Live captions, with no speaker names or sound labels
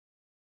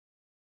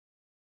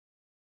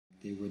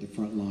They were the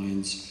front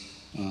lines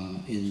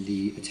in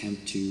the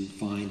attempt to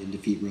find and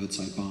defeat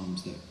roadside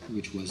bombs,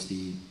 which was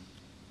the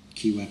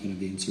key weapon of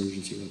the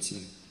insurgency, let's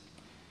say.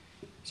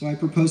 So I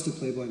proposed to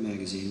Playboy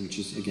magazine, which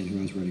is, again, who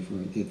I was writing for,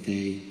 that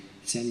they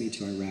send me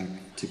to Iraq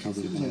to cover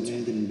the bombs. As I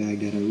landed in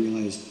Baghdad, I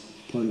realized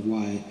part of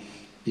why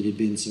it had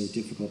been so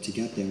difficult to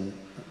get there.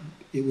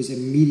 It was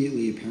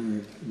immediately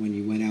apparent when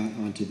you went out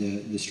onto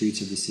the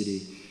streets of the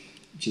city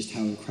just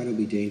how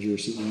incredibly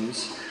dangerous it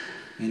was.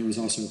 And it was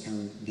also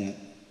apparent that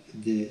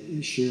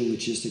the sheer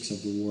logistics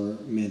of the war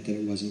meant that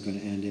it wasn't going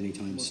to end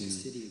anytime soon. The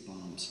city of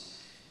bombs.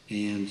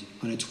 And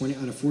on a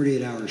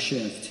 48-hour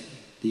shift,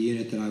 the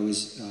unit that I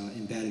was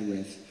embedded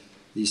with,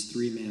 these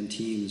 3-man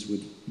teams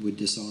would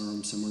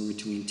disarm somewhere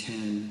between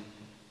 10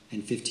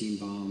 and 15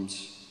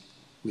 bombs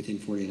within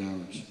 48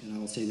 hours. And I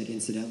will say that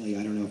incidentally,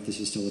 I don't know if this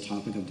is still a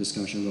topic of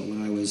discussion, but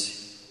when I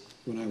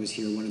was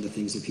here, one of the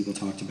things that people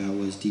talked about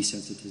was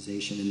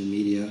desensitization in the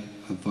media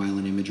of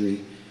violent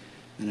imagery.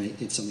 And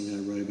it's something that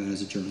I wrote about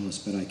as a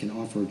journalist, but I can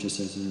offer just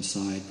as an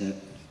aside that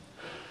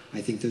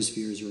I think those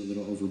fears are a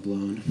little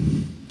overblown.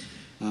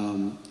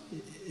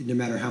 No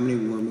matter how many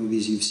war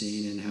movies you've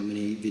seen and how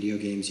many video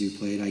games you've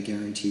played, I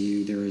guarantee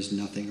you there is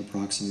nothing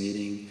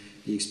approximating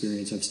the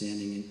experience of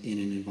standing in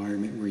an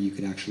environment where you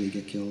could actually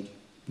get killed.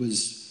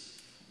 Was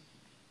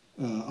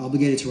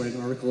obligated to write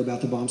an article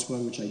about the bomb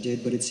squad, which I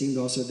did, but it seemed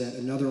also that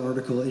another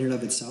article in and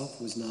of itself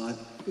was not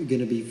going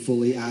to be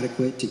fully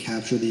adequate to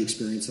capture the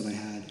experience that I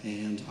had.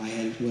 And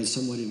I was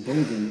somewhat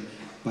emboldened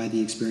by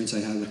the experience I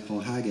had with Paul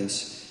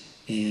Haggis,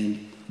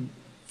 and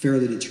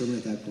fairly determined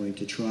at that point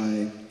to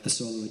try a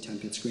solo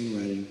attempt at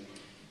screenwriting,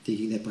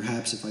 thinking that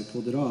perhaps if I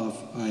pulled it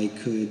off, I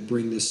could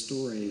bring this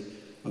story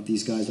of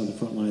these guys on the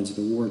front lines of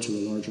the war to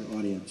a larger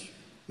audience.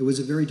 It was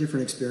a very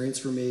different experience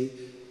for me,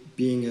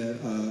 being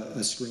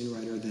a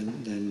screenwriter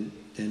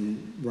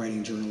than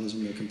writing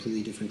journalism, a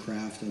completely different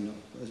craft and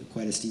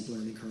quite a steep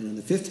learning curve. And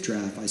the 5th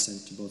draft I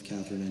sent to both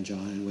Catherine and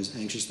John and was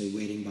anxiously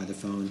waiting by the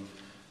phone.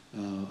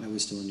 I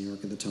was still in New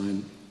York at the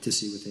time to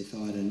see what they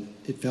thought, and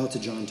it fell to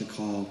John to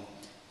call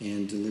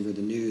and deliver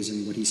the news.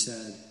 And what he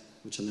said,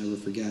 which I'll never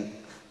forget,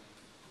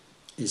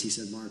 is he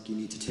said, "Mark, you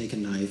need to take a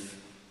knife,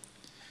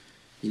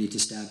 you need to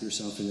stab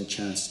yourself in the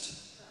chest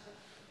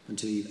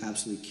until you've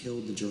absolutely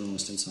killed the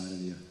journalist inside of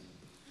you,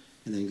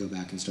 and then go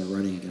back and start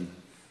writing again."